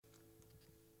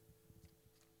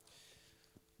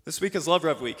This week is Love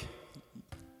Rev Week.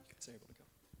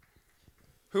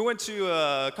 Who went to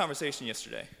a conversation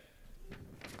yesterday?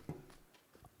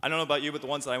 I don't know about you, but the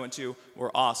ones that I went to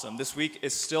were awesome. This week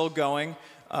is still going.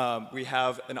 We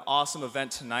have an awesome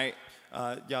event tonight.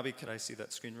 Yabi, could I see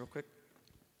that screen real quick?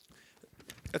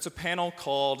 It's a panel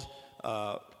called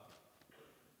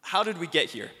How Did We Get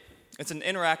Here? It's an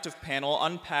interactive panel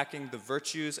unpacking the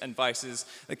virtues and vices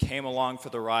that came along for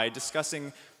the ride,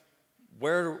 discussing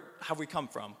where have we come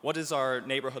from? What does our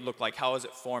neighborhood look like? How has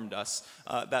it formed us?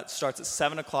 That starts at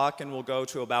 7 o'clock and will go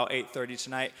to about 8:30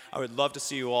 tonight. I would love to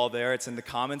see you all there. It's in the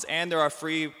Commons. And there are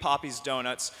free Poppy's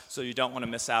Donuts, so you don't want to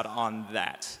miss out on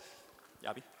that.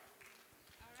 Yabi?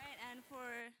 All right, and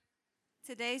for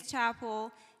today's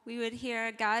chapel, we would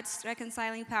hear God's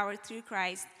reconciling power through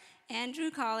Christ. Andrew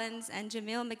Collins and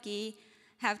Jamil McGee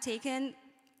have taken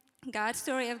God's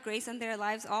story of grace in their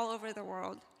lives all over the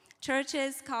world.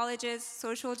 Churches, colleges,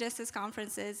 social justice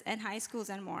conferences, and high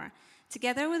schools, and more.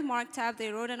 Together with Mark Tabb,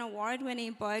 they wrote an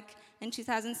award-winning book in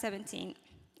 2017.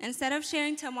 Instead of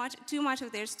sharing too much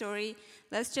of their story,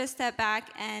 let's just step back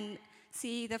and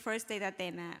see the first day that they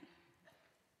met.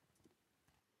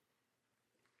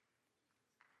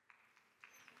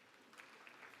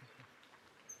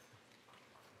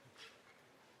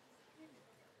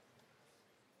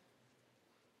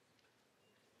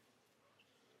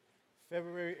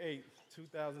 February 8th,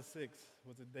 2006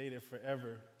 was a day that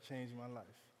forever changed my life.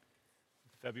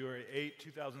 February 8,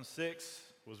 2006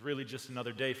 was really just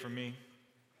another day for me.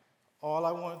 All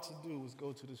I wanted to do was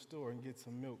go to the store and get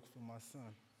some milk for my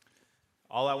son.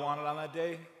 All I wanted on that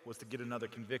day was to get another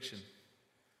conviction.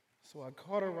 So I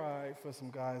caught a ride for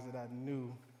some guys that I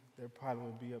knew that probably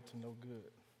would be up to no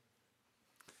good.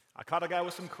 I caught a guy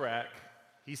with some crack.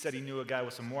 He said he knew a guy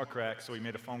with some more crack, so he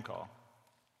made a phone call.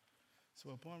 So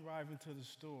upon arriving to the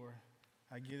store,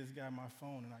 I get this guy my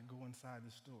phone and I go inside the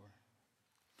store.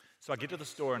 So I get to the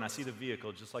store and I see the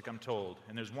vehicle just like I'm told.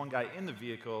 And there's one guy in the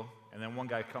vehicle and then one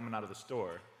guy coming out of the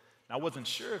store. And I wasn't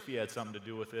sure if he had something to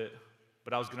do with it,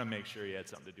 but I was going to make sure he had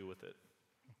something to do with it.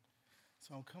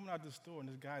 So I'm coming out the store and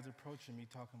this guy's approaching me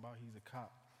talking about he's a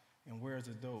cop and where's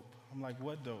the dope? I'm like,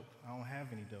 what dope? I don't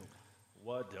have any dope.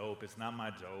 What dope? It's not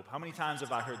my dope. How many times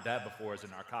have I heard that before as a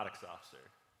narcotics officer?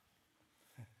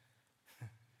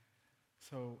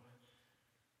 So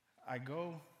I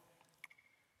go,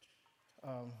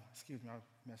 excuse me,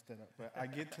 I messed that up. But I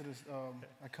get to this,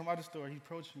 I come out of the store, he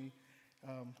approached me,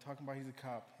 talking about he's a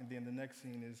cop. And then the next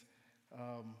scene is,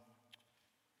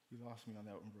 you lost me on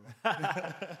that one,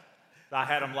 bro. I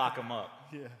had him lock him up.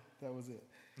 Yeah, that was it.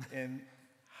 And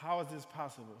how is this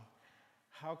possible?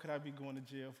 How could I be going to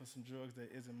jail for some drugs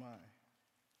that isn't mine?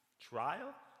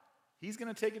 Trial? He's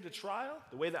going to take it to trial?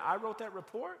 The way that I wrote that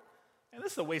report? And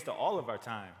this is a waste of all of our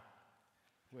time.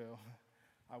 Well,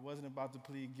 I wasn't about to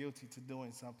plead guilty to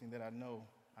doing something that I know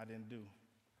I didn't do.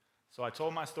 So I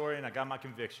told my story and I got my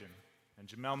conviction. And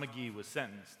Jamel McGee was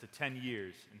sentenced to 10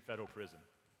 years in federal prison.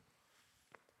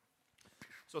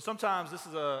 So sometimes this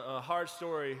is a hard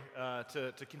story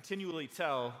to continually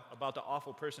tell about the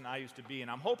awful person I used to be.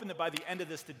 And I'm hoping that by the end of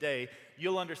this today,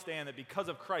 you'll understand that because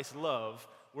of Christ's love,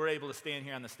 we're able to stand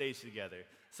here on the stage together.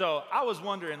 So I was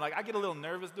wondering, I get a little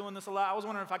nervous doing this a lot. I was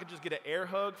wondering if I could just get an air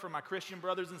hug from my Christian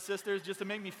brothers and sisters just to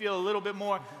make me feel a little bit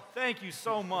more, thank you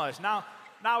so much. Now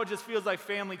it just feels like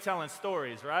family telling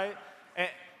stories, right?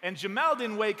 And Jamel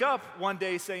didn't wake up one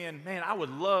day saying, man, I would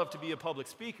love to be a public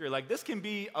speaker. This can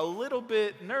be a little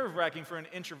bit nerve-wracking for an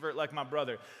introvert like my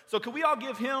brother. So could we all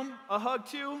give him a hug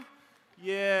too?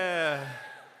 Yeah.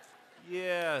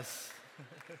 Yes.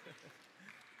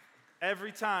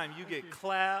 Every time you get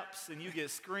claps and you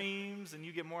get screams and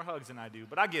you get more hugs than I do,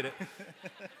 but I get it.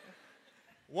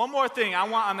 One more thing. I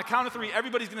want, on the count of three,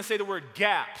 everybody's going to say the word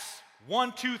gaps.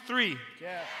 1, 2, 3.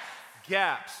 Gaps.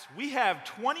 Gaps. We have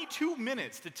 22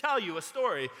 minutes to tell you a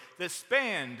story that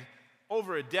spanned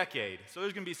over a decade. So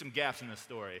there's going to be some gaps in this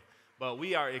story. But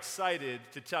we are excited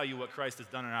to tell you what Christ has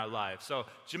done in our lives. So,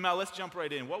 Jamel, let's jump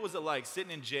right in. What was it like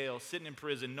sitting in jail, sitting in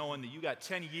prison, knowing that you got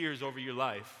 10 years over your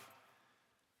life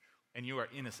and you are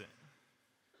innocent?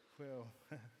 Well,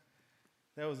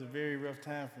 that was a very rough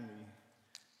time for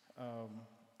me.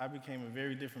 I became a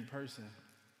very different person.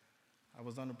 I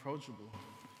was unapproachable.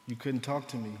 You couldn't talk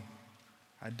to me.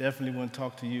 I definitely wouldn't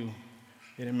talk to you.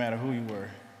 It didn't matter who you were.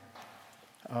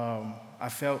 I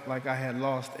felt like I had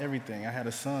lost everything. I had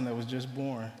a son that was just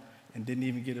born and didn't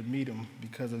even get to meet him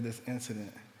because of this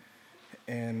incident.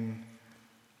 And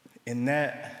in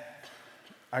that,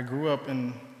 I grew up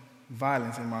in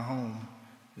violence in my home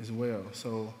as well.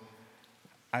 So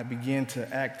I began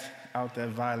to act out that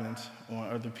violence on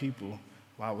other people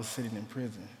while I was sitting in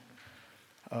prison.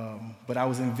 But I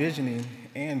was envisioning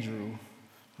Andrew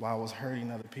while I was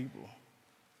hurting other people.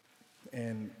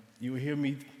 And you will hear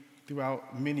me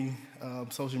throughout many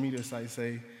social media sites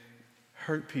say,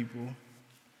 hurt people,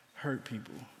 hurt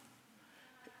people.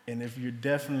 And if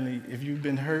you've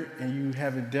been hurt and you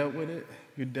haven't dealt with it,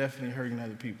 you're definitely hurting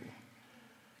other people.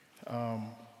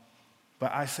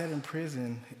 But I sat in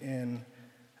prison and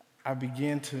I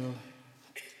began to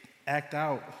act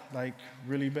out like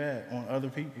really bad on other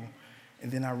people.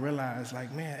 And then I realized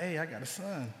like, man, hey, I got a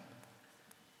son.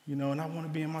 And I want to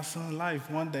be in my son's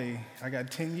life one day. I got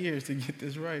 10 years to get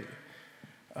this right.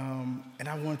 And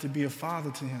I wanted to be a father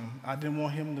to him. I didn't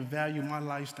want him to value my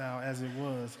lifestyle as it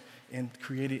was and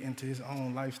create it into his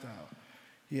own lifestyle.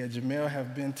 Yeah, Jamel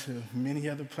have been to many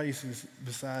other places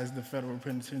besides the federal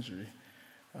penitentiary.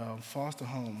 Foster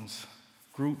homes,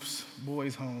 groups,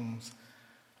 boys' homes,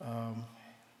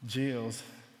 jails,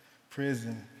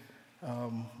 prison,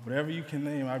 whatever you can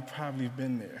name, I've probably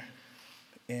been there.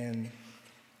 And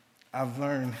I've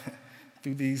learned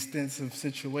through these stints of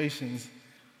situations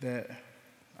that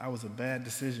I was a bad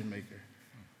decision maker.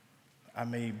 I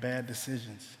made bad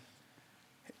decisions.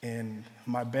 And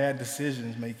my bad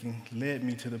decisions making led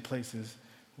me to the places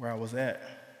where I was at,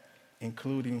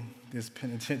 including this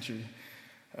penitentiary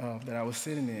that I was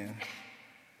sitting in.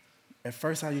 At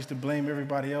first, I used to blame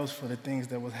everybody else for the things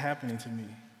that was happening to me.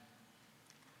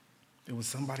 It was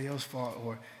somebody else's fault,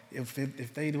 or if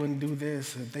they didn't do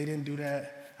this, if they didn't do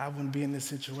that, I wouldn't be in this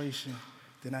situation.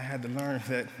 Then I had to learn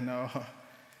that, no,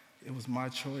 it was my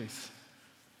choice.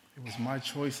 It was my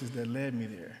choices that led me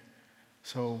there.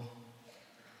 So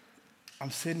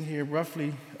I'm sitting here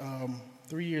roughly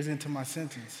 3 years into my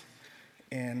sentence,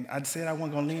 and I said I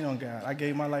wasn't going to lean on God. I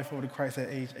gave my life over to Christ at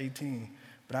age 18,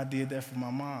 but I did that for my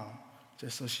mom,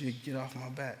 just so she'd get off my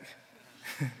back.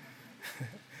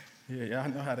 Yeah, y'all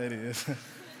know how that is.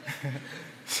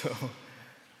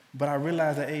 But I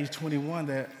realized at age 21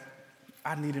 that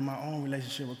I needed my own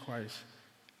relationship with Christ.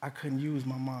 I couldn't use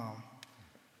my mom.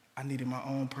 I needed my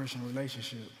own personal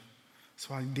relationship.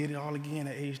 So I did it all again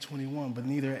at age 21, but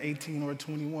neither at 18 or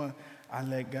 21, I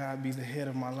let God be the head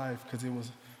of my life because it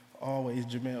was always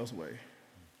Jamel's way.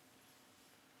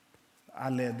 I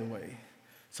led the way.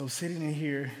 So sitting in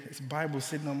here, this Bible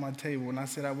sitting on my table, and I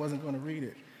said I wasn't going to read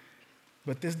it.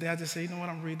 But this day I just said, you know what,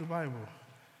 I'm going to read the Bible.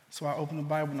 So I opened the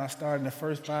Bible and I started in the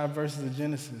first 5 verses of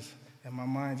Genesis, and my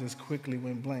mind just quickly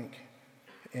went blank.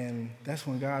 And that's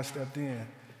when God stepped in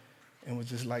and was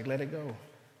just like, let it go.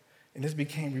 And this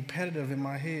became repetitive in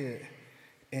my head.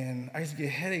 And I used to get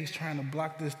headaches trying to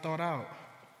block this thought out.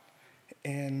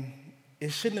 And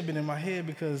it shouldn't have been in my head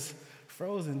because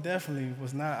Frozen definitely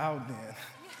was not out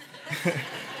then.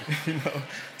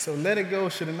 So let it go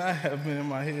should not have been in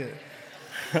my head.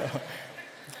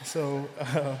 So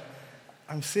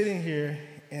I'm sitting here,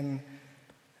 and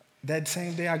that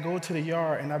same day I go to the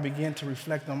yard and I begin to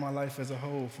reflect on my life as a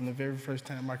whole from the very first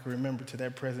time I can remember to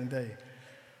that present day.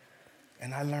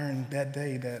 And I learned that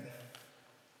day that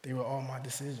they were all my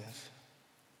decisions.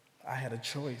 I had a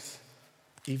choice.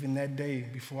 Even that day,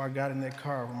 before I got in that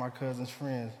car with my cousin's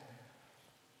friends,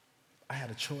 I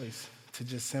had a choice to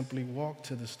just simply walk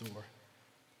to the store.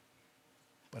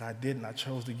 But I didn't. I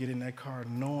chose to get in that car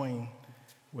knowing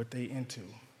what they into.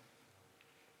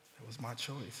 It was my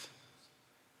choice.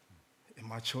 And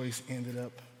my choice ended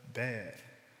up bad.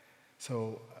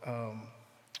 So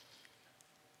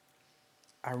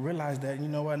I realized that, you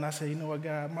know what, and I said, you know what,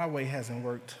 God, my way hasn't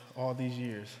worked all these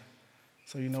years.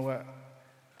 So you know what,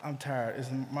 I'm tired.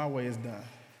 My way is done.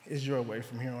 It's your way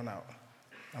from here on out.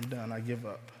 I'm done. I give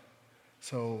up.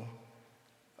 So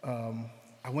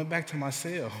I went back to my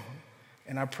cell,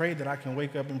 and I prayed that I can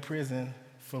wake up in prison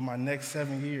for my next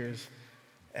 7 years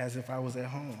as if I was at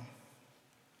home.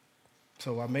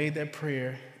 So I made that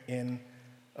prayer, and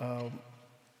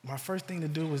my first thing to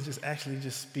do was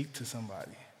just speak to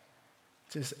somebody.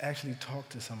 Just actually talk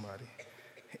to somebody.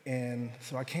 And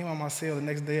so I came on my cell the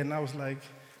next day, and I was like,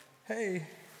 hey,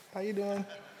 how you doing?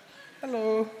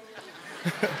 Hello.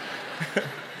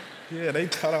 Yeah, they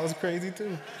thought I was crazy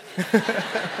too.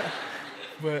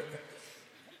 But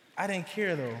I didn't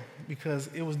care though, because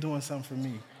it was doing something for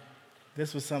me.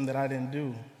 This was something that I didn't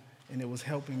do, and it was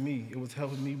helping me. It was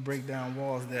helping me break down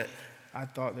walls that I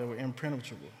thought that were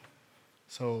impenetrable.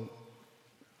 So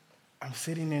I'm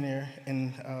sitting in there,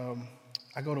 and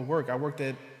I go to work. I worked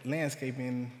at landscaping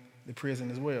in the prison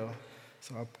as well,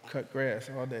 so I cut grass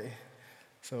all day.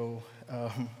 So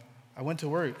I went to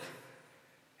work,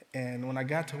 and when I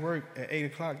got to work at 8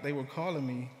 o'clock, they were calling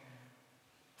me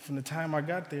from the time I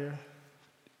got there,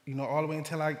 all the way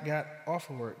until I got off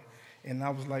of work. And I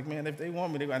was like, man, if they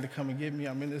want me, they're going to have to come and get me.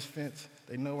 I'm in this fence.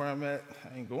 They know where I'm at.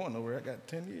 I ain't going nowhere. I got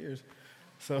 10 years.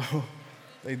 So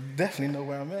they definitely know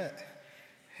where I'm at.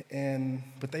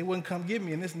 But they wouldn't come get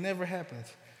me, and this never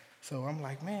happens. So I'm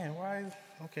like, man, why is,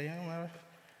 okay, I don't know.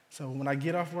 So when I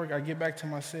get off work, I get back to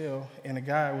my cell, and the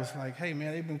guy was like, hey,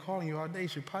 man, they've been calling you all day. You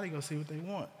should probably go see what they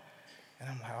want. And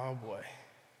I'm like, oh, boy.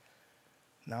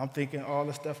 Now I'm thinking all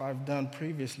the stuff I've done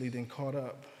previously then caught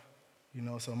up. You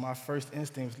know, so my first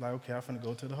instinct was like, okay, I'm finna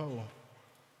go to the hole.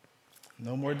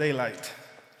 No more daylight.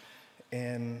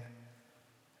 And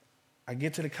I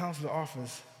get to the counselor's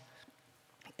office,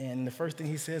 and the first thing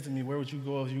he says to me, where would you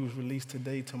go if you was released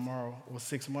today, tomorrow, or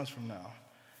 6 months from now?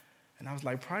 And I was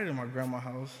like, probably to my grandma's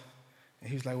house. And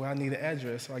he was like, well, I need an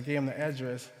address. So I gave him the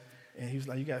address, and he was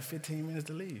like, you got 15 minutes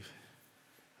to leave.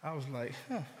 I was like,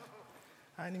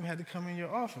 I didn't even have to come in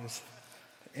your office.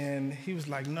 And he was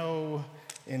like, no.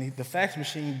 And the fax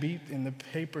machine beeped, and the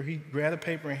paper, he grabbed the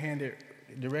paper and handed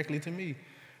it directly to me.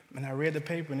 And I read the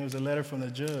paper, and it was a letter from the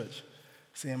judge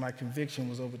saying my conviction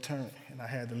was overturned, and I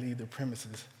had to leave the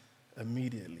premises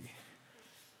immediately.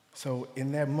 So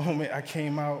in that moment, I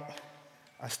came out,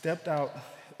 I stepped out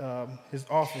his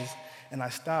office, and I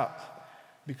stopped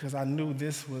because I knew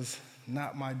this was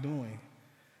not my doing.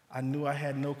 I knew I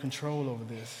had no control over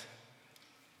this.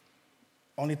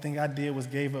 Only thing I did was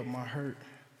gave up my hurt,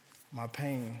 my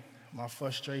pain, my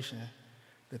frustration,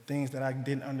 the things that I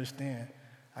didn't understand.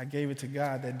 I gave it to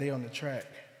God that day on the track,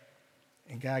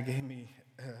 and God gave me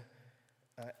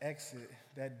an exit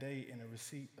that day and a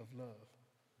receipt of love.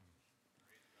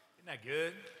 Isn't that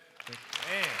good?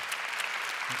 Man.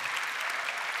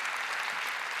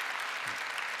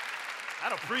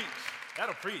 That'll preach.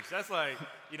 That'll preach. That's like,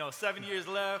 7 years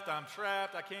left, I'm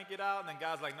trapped, I can't get out, and then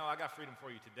God's like, no, I got freedom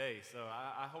for you today. So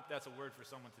I hope that's a word for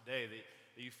someone today,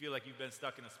 that you feel like you've been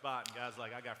stuck in a spot, and God's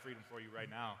like, I got freedom for you right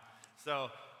now. So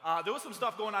there was some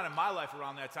stuff going on in my life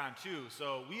around that time, too.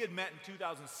 So we had met in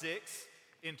 2006.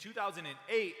 In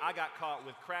 2008, I got caught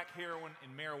with crack, heroin,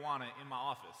 and marijuana in my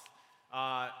office.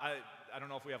 I don't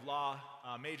know if we have law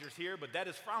majors here, but that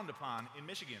is frowned upon in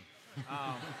Michigan.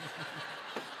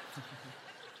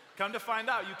 Come to find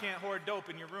out, you can't hoard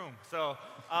dope in your room. So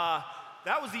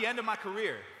that was the end of my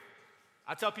career.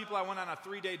 I tell people I went on a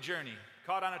 3-day journey.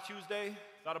 Caught on a Tuesday,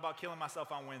 thought about killing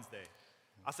myself on Wednesday.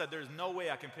 I said, there's no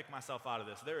way I can pick myself out of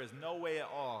this. There is no way at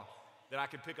all that I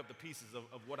can pick up the pieces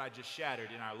of what I just shattered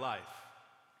in our life.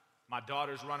 My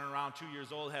daughter's running around, 2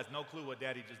 years old, has no clue what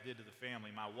daddy just did to the family.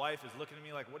 My wife is looking at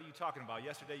me like, what are you talking about?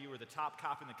 Yesterday you were the top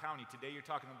cop in the county. Today you're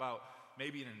talking about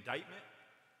maybe an indictment?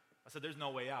 I said, there's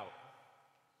no way out.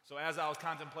 So as I was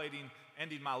contemplating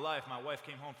ending my life, my wife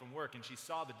came home from work and she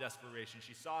saw the desperation.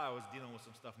 She saw I was dealing with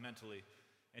some stuff mentally.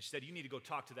 And she said, you need to go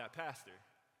talk to that pastor.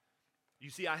 You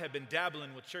see, I had been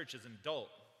dabbling with church as an adult.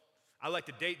 I like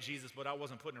to date Jesus, but I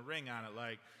wasn't putting a ring on it.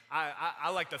 Like, I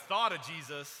like the thought of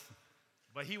Jesus,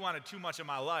 but he wanted too much of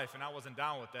my life, and I wasn't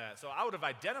down with that. So I would have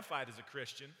identified as a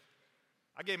Christian.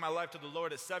 I gave my life to the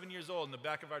Lord at 7 years old in the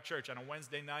back of our church on a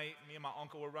Wednesday night. Me and my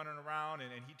uncle were running around, and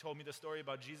he told me the story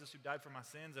about Jesus who died for my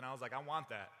sins, and I was like, I want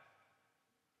that.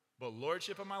 But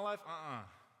lordship of my life,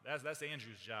 that's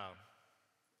Andrew's job.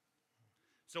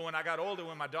 So when I got older,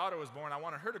 when my daughter was born, I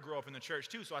wanted her to grow up in the church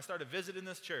too, so I started visiting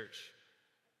this church.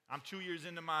 I'm 3 years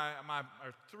into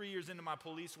my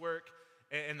police work,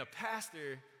 and the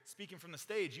pastor, speaking from the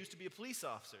stage, used to be a police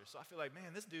officer. So I feel like,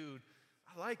 man, this dude,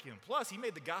 I like him. Plus, he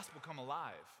made the gospel come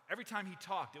alive. Every time he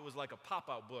talked, it was like a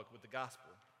pop-out book with the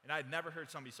gospel. And I had never heard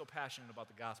somebody so passionate about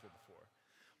the gospel before.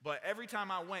 But every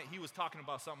time I went, he was talking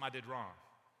about something I did wrong.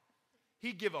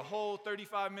 He'd give a whole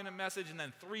 35-minute message, and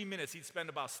then 3 minutes he'd spend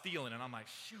about stealing. And I'm like,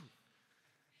 shoot,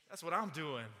 that's what I'm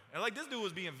doing. And like, this dude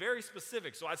was being very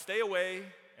specific. So I'd stay away,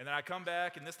 and then I'd come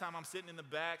back, and this time I'm sitting in the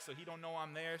back, so he don't know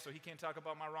I'm there, so he can't talk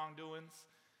about my wrongdoings.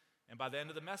 And by the end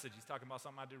of the message, he's talking about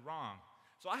something I did wrong.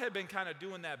 So I had been kind of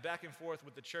doing that back and forth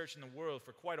with the church and the world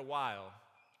for quite a while.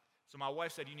 So my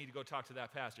wife said, you need to go talk to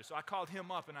that pastor. So I called him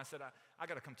up, and I said, I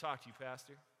got to come talk to you,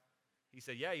 pastor. He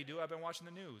said, yeah, you do? I've been watching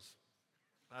the news.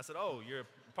 I said, oh, you're a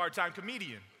part-time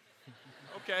comedian.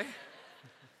 Okay.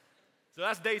 So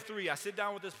that's day 3. I sit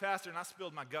down with this pastor, and I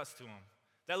spilled my guts to him.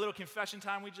 That little confession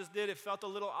time we just did, it felt a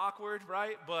little awkward,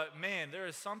 right? But man, there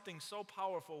is something so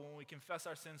powerful when we confess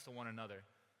our sins to one another.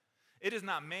 It is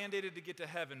not mandated to get to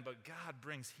heaven, but God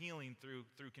brings healing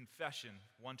through confession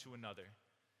one to another.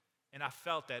 And I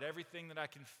felt that everything that I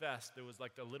confessed, there was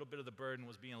like a little bit of the burden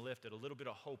was being lifted, a little bit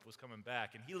of hope was coming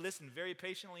back. And he listened very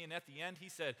patiently, and at the end, he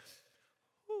said,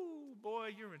 ooh, boy,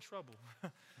 you're in trouble.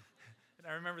 And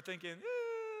I remember thinking,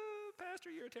 Pastor,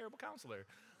 you're a terrible counselor.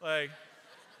 Like,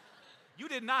 You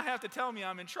did not have to tell me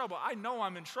I'm in trouble. I know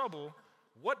I'm in trouble.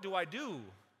 What do I do?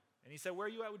 And he said, where are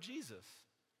you at with Jesus?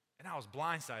 And I was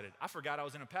blindsided. I forgot I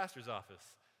was in a pastor's office.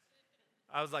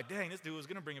 I was like, dang, this dude was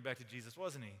going to bring it back to Jesus,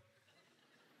 wasn't he?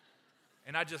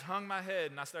 And I just hung my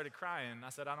head and I started crying. I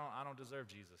said, I don't deserve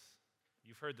Jesus.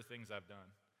 You've heard the things I've done.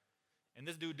 And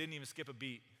this dude didn't even skip a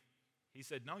beat. He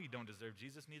said, no, you don't deserve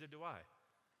Jesus, neither do I.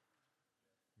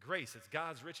 Grace, it's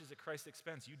God's riches at Christ's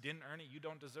expense. You didn't earn it, you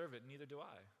don't deserve it, neither do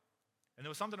I. And there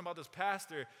was something about this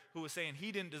pastor who was saying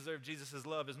he didn't deserve Jesus'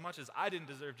 love as much as I didn't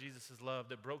deserve Jesus' love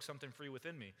that broke something free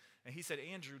within me. And he said,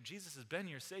 Andrew, Jesus has been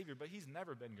your Savior, but he's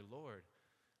never been your Lord.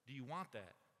 Do you want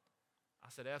that? I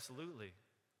said, absolutely.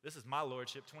 This is my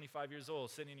lordship, 25 years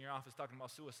old, sitting in your office talking about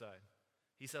suicide.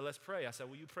 He said, let's pray. I said,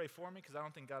 will you pray for me? Because I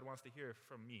don't think God wants to hear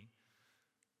from me.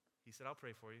 He said, I'll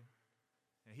pray for you.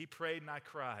 And he prayed and I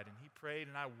cried, and he prayed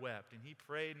and I wept, and he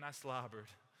prayed and I slobbered.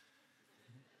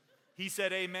 He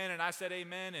said amen, and I said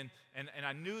amen, and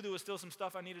I knew there was still some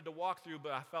stuff I needed to walk through,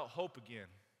 but I felt hope again.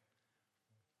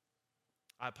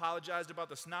 I apologized about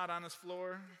the snot on his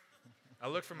floor. I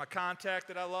looked for my contact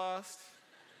that I lost.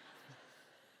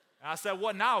 And I said,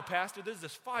 what now, Pastor? There's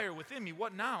this fire within me.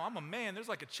 What now? I'm a man. There's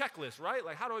like a checklist, right?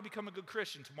 Like, how do I become a good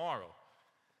Christian tomorrow?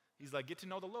 He's like, get to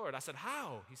know the Lord. I said,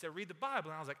 how? He said, read the Bible.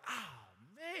 And I was like, oh,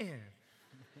 man.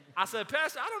 I said,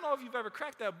 Pastor, I don't know if you've ever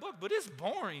cracked that book, but it's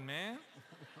boring, man.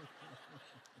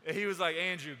 And he was like,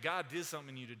 Andrew, God did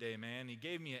something in you today, man. He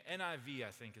gave me an NIV, I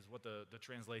think is what the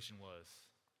translation was.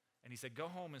 And he said, go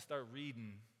home and start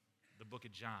reading the book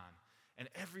of John. And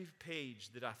every page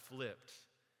that I flipped,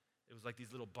 it was like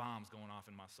these little bombs going off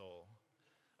in my soul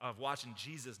of watching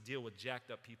Jesus deal with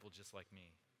jacked up people just like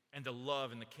me, and the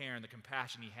love and the care and the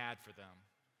compassion he had for them.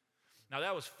 Now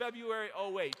that was February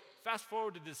 2008. Fast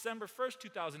forward to December 1st,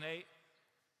 2008,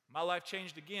 my life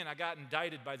changed again. I got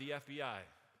indicted by the FBI.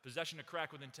 Possession of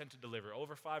crack with intent to deliver,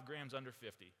 over 5 grams, under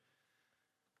 50.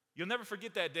 You'll never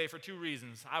forget that day for 2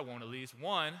 reasons. I won't, at least.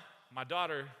 One, my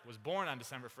daughter was born on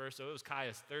December 1st, so it was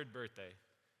Kaya's 3rd birthday,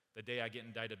 the day I get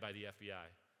indicted by the FBI.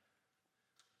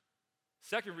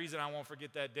 Second reason I won't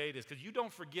forget that date is because you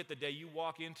don't forget the day you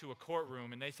walk into a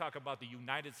courtroom and they talk about the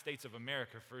United States of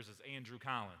America versus Andrew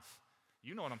Collins.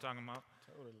 You know what I'm talking about.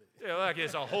 Totally. Yeah, like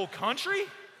it's a whole country?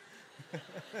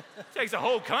 Takes a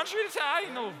whole country to tell. I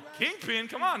ain't no kingpin.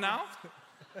 Come on now.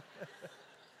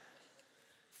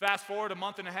 Fast forward a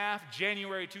month and a half,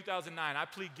 January 2009. I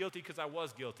plead guilty because I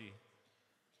was guilty.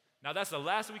 Now that's the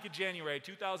last week of January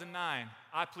 2009.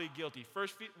 I plead guilty.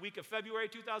 First week of February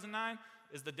 2009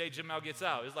 is the day Jamel gets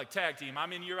out. It's like tag team.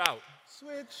 I'm in, you're out.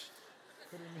 Switch.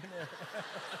 Put him in there.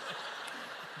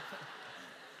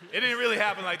 It didn't really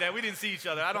happen like that. We didn't see each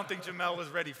other. I don't think Jamel was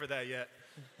ready for that yet.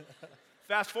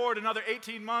 Fast forward another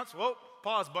 18 months. Whoa,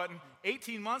 pause button.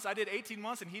 18 months. I did 18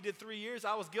 months and he did 3 years.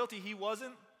 I was guilty. He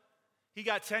wasn't. He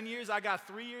got 10 years. I got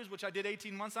 3 years, which I did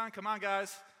 18 months on. Come on,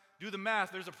 guys. Do the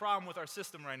math. There's a problem with our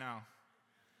system right now.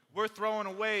 We're throwing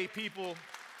away people.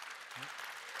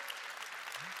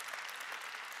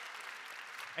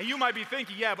 And you might be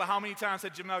thinking, yeah, but how many times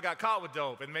had Jamel got caught with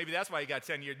dope? And maybe that's why he got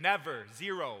 10 years. Never.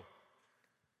 0.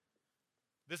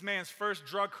 This man's first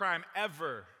drug crime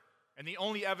ever. And the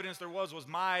only evidence there was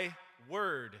my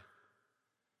word.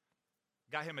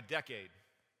 Got him a decade.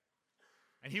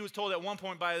 And he was told at one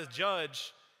point by his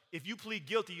judge, if you plead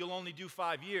guilty, you'll only do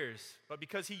 5 years. But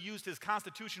because he used his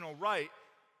constitutional right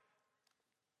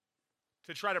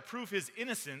to try to prove his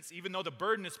innocence, even though the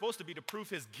burden is supposed to be to prove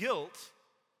his guilt,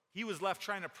 he was left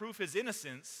trying to prove his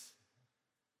innocence.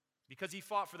 Because he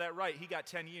fought for that right, he got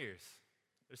 10 years.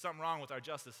 There's something wrong with our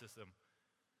justice system.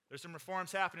 There's some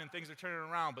reforms happening, things are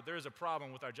turning around, but there is a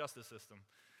problem with our justice system.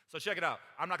 So check it out.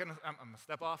 I'm going to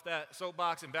step off that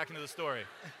soapbox and back into the story.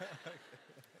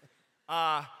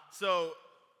 So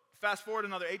fast forward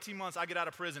another 18 months, I get out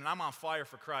of prison, and I'm on fire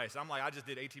for Christ. I'm like, I just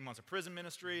did 18 months of prison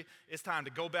ministry. It's time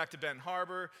to go back to Benton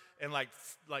Harbor and like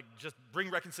just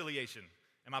bring reconciliation.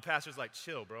 And my pastor's like,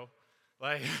 chill, bro.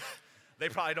 Like, they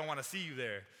probably don't want to see you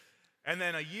there. And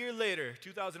then a year later,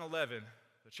 2011,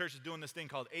 the church is doing this thing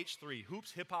called H3,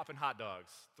 Hoops, Hip Hop, and Hot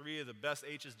Dogs. 3 of the best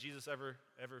H's Jesus ever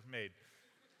made.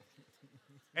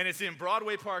 And it's in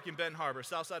Broadway Park in Benton Harbor,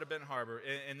 south side of Benton Harbor.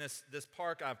 In this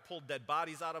park, I've pulled dead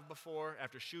bodies out of before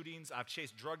after shootings. I've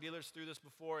chased drug dealers through this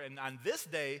before. And on this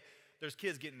day, there's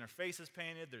kids getting their faces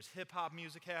painted. There's hip-hop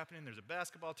music happening. There's a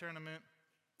basketball tournament.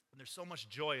 And there's so much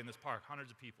joy in this park, hundreds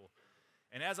of people.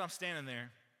 And as I'm standing there,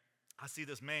 I see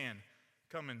this man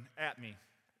coming at me.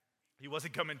 He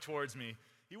wasn't coming towards me.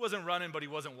 He wasn't running, but he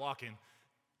wasn't walking.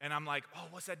 And I'm like, oh,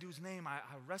 what's that dude's name? I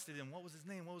arrested him. What was his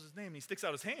name? And he sticks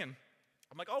out his hand.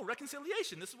 I'm like, oh,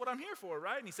 reconciliation. This is what I'm here for,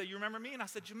 right? And he said, you remember me? And I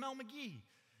said, Jamel McGee.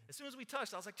 As soon as we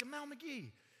touched, I was like, Jamel McGee.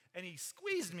 And he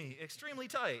squeezed me extremely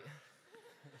tight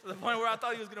to the point where I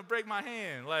thought he was going to break my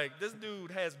hand. Like, this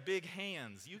dude has big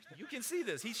hands. You can see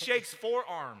this. He shakes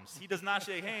forearms. He does not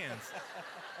shake hands.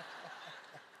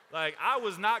 Like, I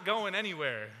was not going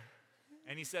anywhere.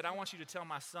 And he said, I want you to tell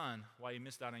my son why he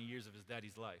missed out on years of his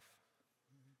daddy's life.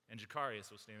 And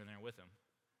Jacarius was standing there with him.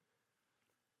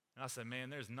 And I said, man,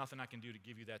 there's nothing I can do to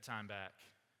give you that time back.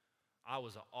 I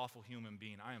was an awful human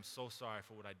being. I am so sorry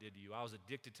for what I did to you. I was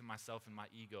addicted to myself and my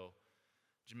ego.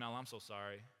 Jamel, I'm so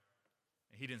sorry.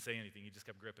 And he didn't say anything. He just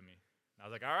kept gripping me. And I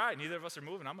was like, all right, neither of us are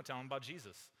moving. I'm going to tell him about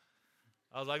Jesus.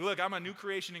 I was like, look, I'm a new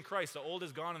creation in Christ. The old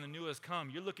is gone and the new has come.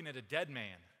 You're looking at a dead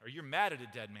man, or you're mad at a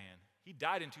dead man. He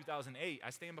died in 2008. I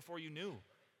stand before you new,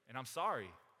 and I'm sorry.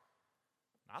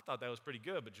 I thought that was pretty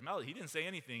good, but Jamel, he didn't say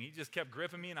anything. He just kept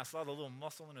gripping me, and I saw the little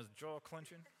muscle in his jaw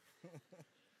clenching.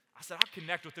 I said, I'll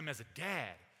connect with him as a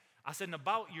dad. I said, and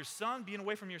about your son, being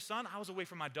away from your son, I was away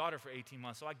from my daughter for 18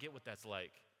 months, so I get what that's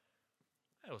like.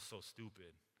 That was so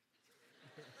stupid.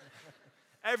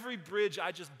 Every bridge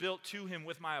I just built to him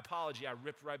with my apology, I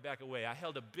ripped right back away. I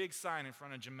held a big sign in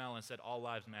front of Jamel and said, all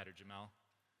lives matter, Jamel.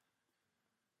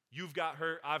 You've got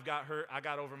hurt, I've got hurt, I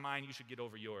got over mine, you should get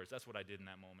over yours. That's what I did in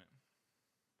that moment.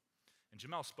 And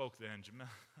Jamel spoke then.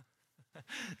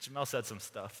 Jamel said some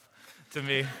stuff to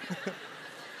me.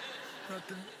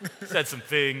 Said some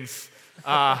things.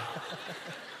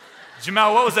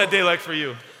 Jamel, what was that day like for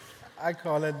you? I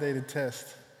call that day the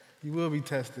test. You will be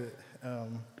tested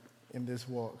in this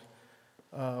walk.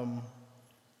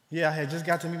 Yeah, I had just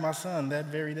got to meet my son that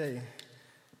very day.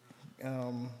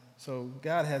 So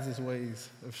God has his ways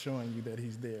of showing you that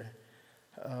he's there.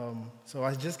 So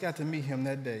I just got to meet him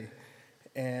that day.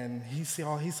 And he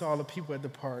saw the people at the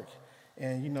park.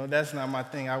 And, you know, that's not my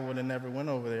thing. I would have never went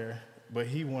over there. But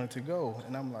he wanted to go.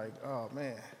 And I'm like, oh,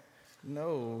 man,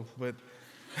 no. But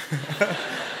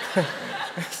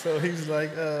so he's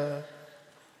like,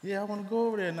 yeah, I want to go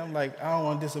over there. And I'm like, I don't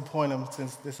want to disappoint him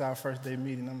since this is our first day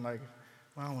meeting. I'm like,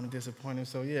 well, I don't want to disappoint him.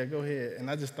 So, yeah, go ahead. And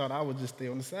I just thought I would just stay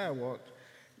on the sidewalk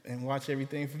and watch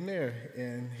everything from there.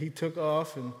 And he took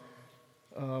off, and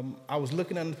I was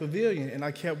looking at the pavilion, and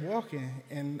I kept walking,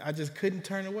 and I just couldn't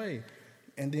turn away.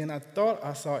 And then I thought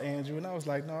I saw Andrew, and I was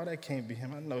like, no, that can't be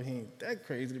him. I know he ain't that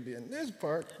crazy to be in this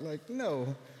park. Like,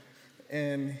 no.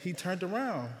 And he turned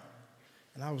around,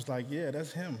 and I was like, yeah,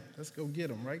 that's him. Let's go get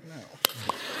him right now.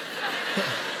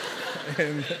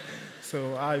 And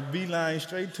so I beeline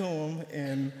straight to him,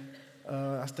 and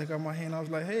I stuck out my hand. I was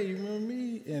like, hey, you remember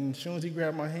me? And as soon as he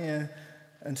grabbed my hand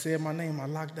and said my name, I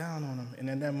locked down on him. And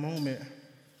in that moment,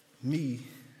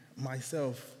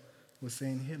 myself, was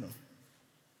saying, hit him.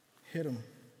 Hit him.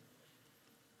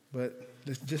 But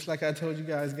just like I told you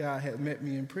guys, God had met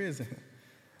me in prison.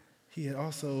 He had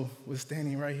also was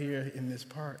standing right here in this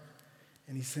park.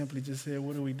 And he simply just said,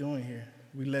 what are we doing here?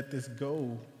 We let this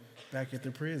go back at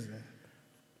the prison.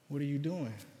 What are you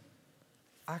doing?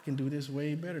 I can do this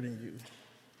way better than you.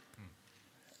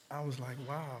 I was like,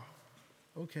 wow,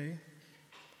 okay.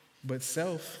 But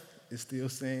self is still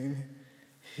saying,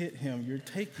 hit him. You're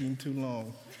taking too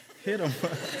long. Hit him.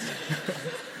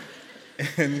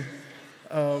 And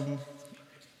I'm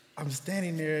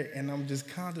standing there, and I'm just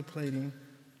contemplating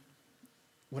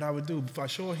what I would do. If I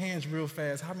show of hands real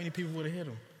fast, how many people would have hit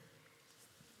him?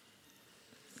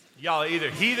 Y'all are either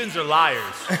heathens or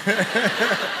liars.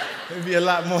 It'd be a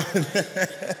lot more than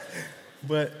that.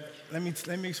 But let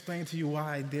me explain to you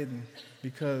why I didn't.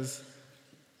 Because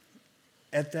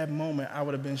at that moment, I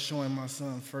would have been showing my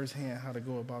son firsthand how to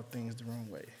go about things the wrong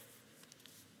way.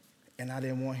 And I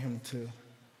didn't want him to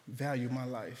value my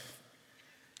life.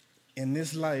 In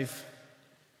this life,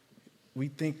 we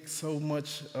think so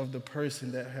much of the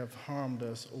person that have harmed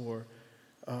us or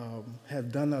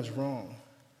have done us wrong.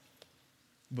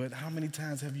 But how many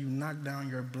times have you knocked down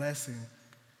your blessing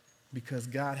because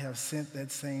God have sent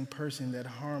that same person that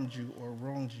harmed you or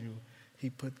wronged you, he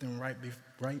put them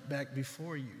right back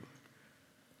before you.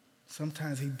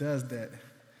 Sometimes he does that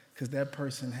because that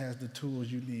person has the tools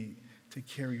you need to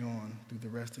carry on through the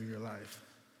rest of your life.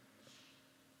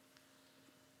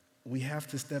 We have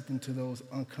to step into those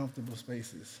uncomfortable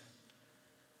spaces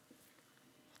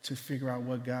to figure out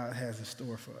what God has in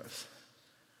store for us.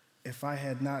 If I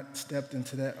had not stepped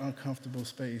into that uncomfortable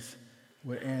space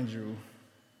with Andrew,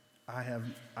 I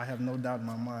have no doubt in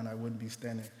my mind I wouldn't be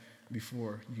standing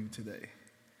before you today.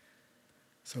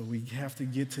 So we have to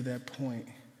get to that point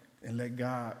and let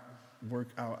God work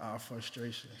out our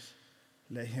frustrations.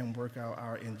 Let him work out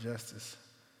our injustice.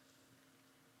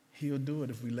 He'll do it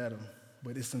if we let him,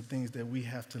 but it's some things that we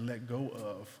have to let go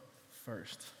of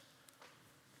first.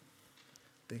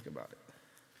 Think about it.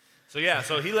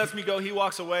 So he lets me go. He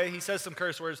walks away. He says some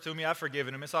curse words to me. I've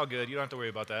forgiven him. It's all good. You don't have to worry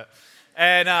about that.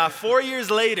 And 4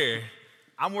 years later,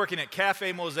 I'm working at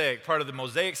Cafe Mosaic, part of the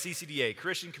Mosaic CCDA,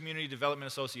 Christian Community Development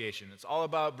Association. It's all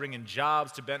about bringing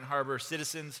jobs to Benton Harbor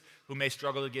citizens who may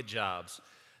struggle to get jobs.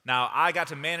 Now, I got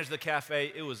to manage the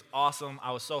cafe. It was awesome.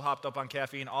 I was so hopped up on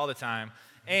caffeine all the time.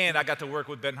 And I got to work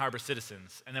with Benton Harbor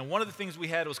citizens. And then one of the things we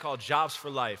had was called Jobs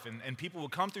for Life. And people would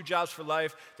come through Jobs for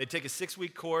Life. They'd take a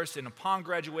 6-week course, and upon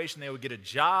graduation, they would get a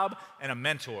job and a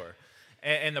mentor.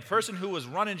 And the person who was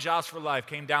running Jobs for Life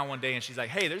came down one day, and she's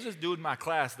like, hey, there's this dude in my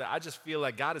class that I just feel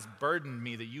like God has burdened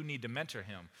me that you need to mentor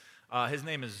him. His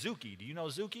name is Zuki. Do you know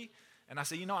Zuki? And I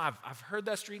said, I've heard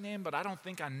that street name, but I don't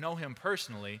think I know him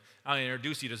personally. I'll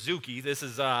introduce you to Zuki.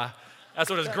 That's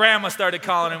what his grandma started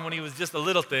calling him when he was just a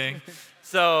little thing.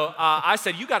 So I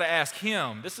said, you got to ask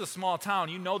him. This is a small town.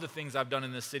 You know the things I've done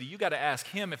in this city. You got to ask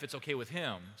him if it's okay with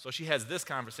him. So she has this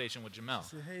conversation with Jamel. I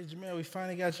said, hey, Jamel, we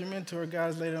finally got your mentor.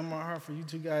 God's laid on my heart for you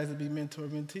two guys to be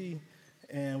mentor-mentee.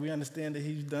 And we understand that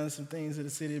he's done some things in the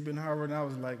city of Benton Harbor. And I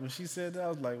was like, when she said that, I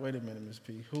was like, wait a minute, Miss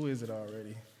P, who is it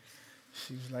already?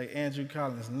 She was like, Andrew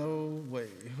Collins. No way.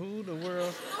 Who the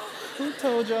world? Who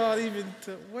told y'all even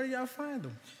to, where y'all find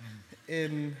him?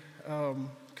 And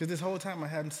because this whole time I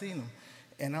hadn't seen him.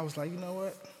 And I was like, you know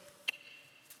what?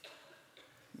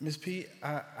 Miss P,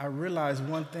 I realized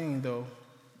one thing, though,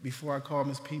 before I called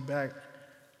Miss P back.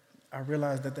 I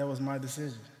realized that was my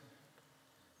decision.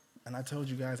 And I told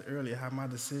you guys earlier how my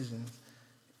decisions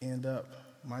end up.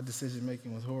 My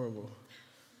decision-making was horrible.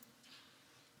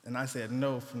 And I said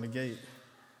no from the gate,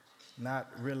 not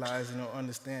realizing or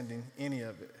understanding any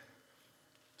of it.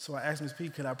 So I asked Miss P,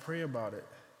 could I pray about it?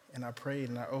 And I prayed,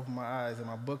 and I opened my eyes, and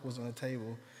my book was on the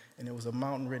table, and there was a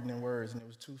mountain written in words, and there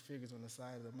was 2 figures on the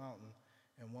side of the mountain,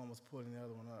 and one was pulling the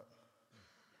other one up.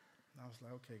 And I was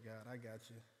like, okay, God, I got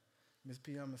you. Miss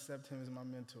P, I'm accept him as my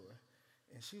mentor.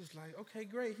 And she was like, okay,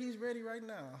 great, he's ready right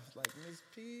now. I was like, Miss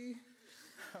P,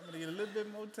 I'm going to get a little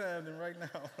bit more time than right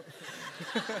now.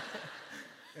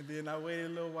 And then I waited a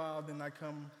little while, then I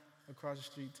come across the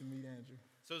street to meet Andrew.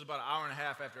 So it was about an hour and a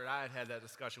half after I had that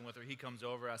discussion with her. He comes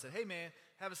over. I said, hey, man,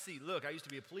 have a seat. Look, I used to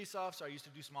be a police officer. I used to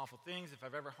do some awful things. If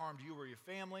I've ever harmed you or your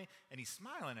family. And he's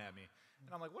smiling at me.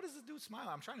 And I'm like, what is this dude smiling?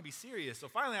 I'm trying to be serious. So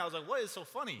finally I was like, what is so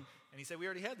funny? And he said, we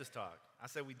already had this talk. I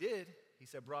said, we did. He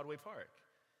said, Broadway Park.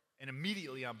 And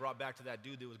immediately I'm brought back to that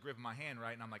dude that was gripping my hand,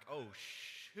 right? And I'm like, oh,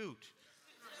 shoot.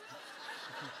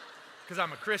 Because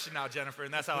I'm a Christian now, Jennifer,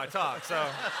 and that's how I talk. So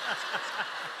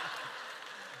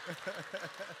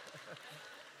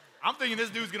I'm thinking this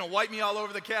dude's going to wipe me all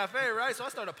over the cafe, right? So I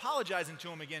started apologizing to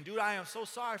him again. Dude, I am so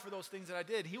sorry for those things that I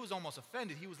did. He was almost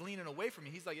offended. He was leaning away from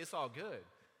me. He's like, it's all good.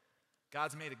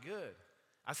 God's made it good.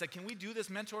 I said, can we do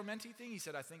this mentor-mentee thing? He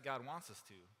said, I think God wants us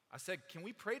to. I said, can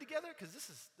we pray together? Because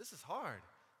this is hard.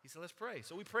 He said, let's pray.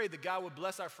 So we prayed that God would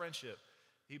bless our friendship.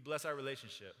 He'd bless our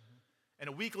relationship. And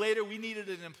a week later, we needed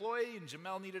an employee, and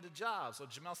Jamel needed a job. So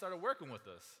Jamel started working with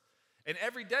us. And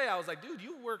every day, I was like, dude,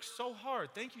 you work so hard.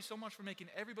 Thank you so much for making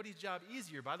everybody's job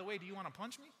easier. By the way, do you want to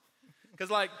punch me?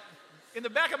 Because, like, in the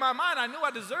back of my mind, I knew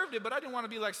I deserved it, but I didn't want to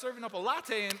be, like, serving up a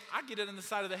latte, and I get it in the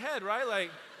side of the head, right?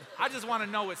 Like, I just want to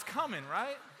know it's coming,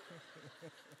 right?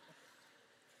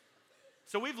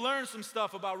 So we've learned some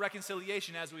stuff about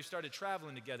reconciliation as we've started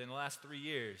traveling together in the last 3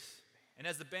 years. And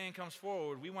as the band comes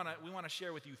forward, we want to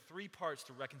share with you 3 parts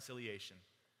to reconciliation.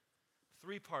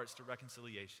 3 parts to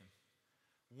reconciliation.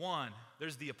 1,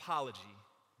 there's the apology.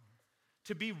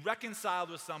 To be reconciled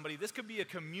with somebody, this could be a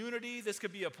community, this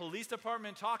could be a police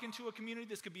department talking to a community,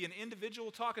 this could be an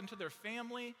individual talking to their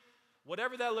family,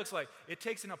 whatever that looks like. It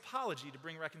takes an apology to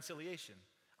bring reconciliation.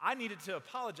 I needed to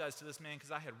apologize to this man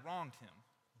because I had wronged him.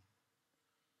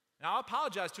 Now, I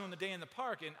apologized to him the day in the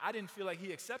park, and I didn't feel like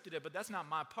he accepted it, but that's not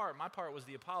my part. My part was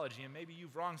the apology, and maybe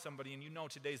you've wronged somebody, and you know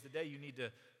today's the day you need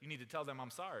to tell them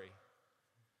I'm sorry.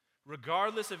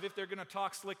 Regardless of if they're going to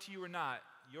talk slick to you or not,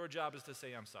 your job is to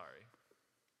say I'm sorry.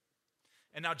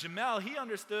 And now Jamel, he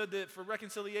understood that for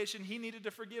reconciliation, he needed to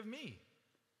forgive me.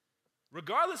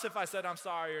 Regardless if I said I'm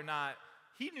sorry or not,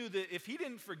 he knew that if he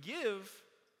didn't forgive,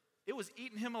 it was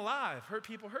eating him alive. Hurt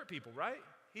people, right?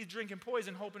 He's drinking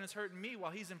poison, hoping it's hurting me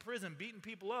while he's in prison, beating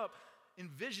people up,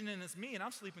 envisioning it's me, and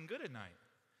I'm sleeping good at night.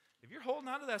 If you're holding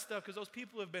on to that stuff because those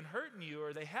people have been hurting you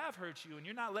or they have hurt you and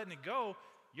you're not letting it go,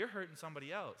 you're hurting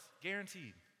somebody else,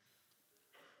 guaranteed.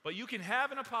 But you can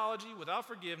have an apology without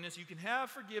forgiveness. You can have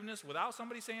forgiveness without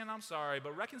somebody saying I'm sorry,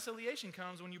 but reconciliation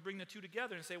comes when you bring the 2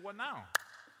 together and say, what now?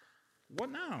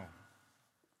 What now?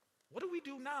 What do we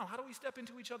do now? How do we step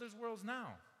into each other's worlds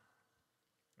now?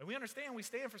 And we understand we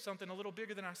stand for something a little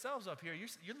bigger than ourselves up here.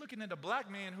 You're looking at a black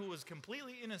man who was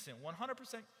completely innocent,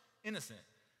 100% innocent,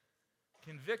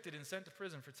 convicted and sent to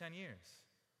prison for 10 years.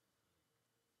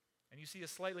 And you see a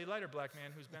slightly lighter black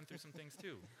man who's been through some things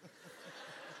too.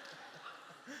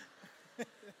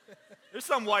 There's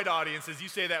some white audiences you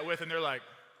say that with and they're like,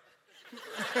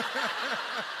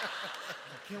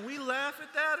 can we laugh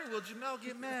at that or will Jamel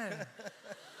get mad?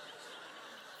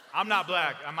 I'm not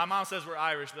black. My mom says we're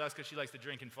Irish, but that's because she likes to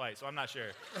drink and fight, so I'm not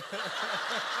sure.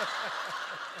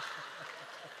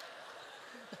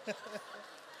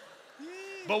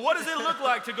 But what does it look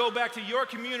like to go back to your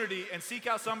community and seek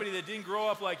out somebody that didn't grow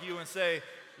up like you and say,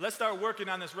 let's start working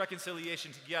on this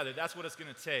reconciliation together? That's what it's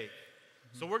going to take.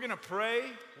 So we're going to pray.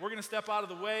 We're going to step out of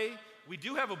the way. We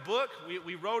do have a book.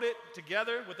 We wrote it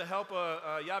together with the help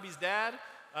of Yabi's dad.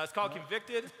 It's called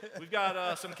Convicted. We've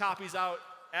got some copies out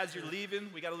as you're leaving.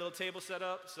 We got a little table set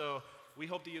up, so we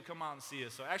hope that you come out and see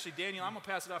us. So actually, Daniel, I'm going to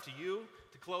pass it off to you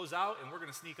to close out, and we're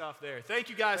going to sneak off there. Thank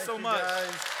you guys so much.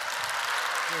 Guys.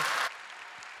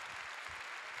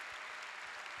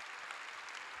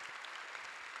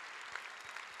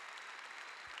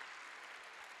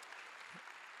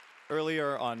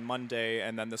 Earlier on Monday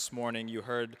and then this morning, you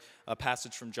heard a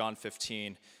passage from John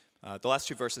 15. The last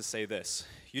two verses say this: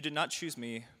 "You did not choose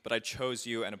me, but I chose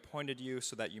you and appointed you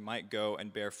so that you might go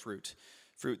and bear fruit,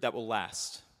 fruit that will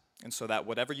last, and so that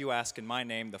whatever you ask in my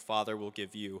name, the Father will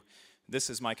give you. This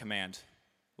is my command.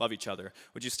 Love each other."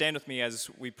 Would you stand with me as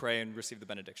we pray and receive the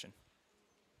benediction?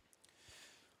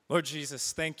 Lord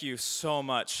Jesus, thank you so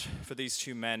much for these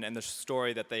two men and the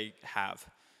story that they have.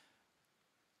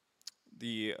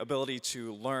 The ability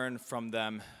to learn from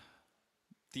them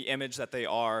the image that they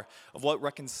are of what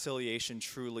reconciliation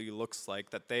truly looks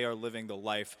like, that they are living the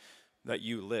life that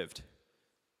you lived,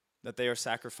 that they are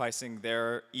sacrificing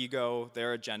their ego,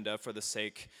 their agenda for the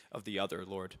sake of the other,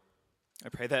 Lord. I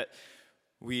pray that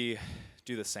we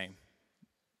do the same,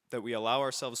 that we allow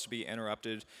ourselves to be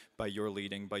interrupted by your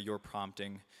leading, by your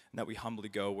prompting, and that we humbly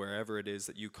go wherever it is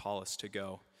that you call us to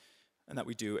go, and that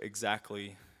we do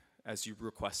exactly as you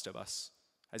request of us,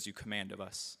 as you command of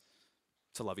us,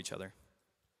 to love each other.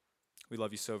 We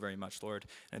love you so very much, Lord,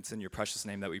 and it's in your precious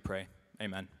name that we pray.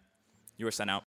 Amen. You are sent out.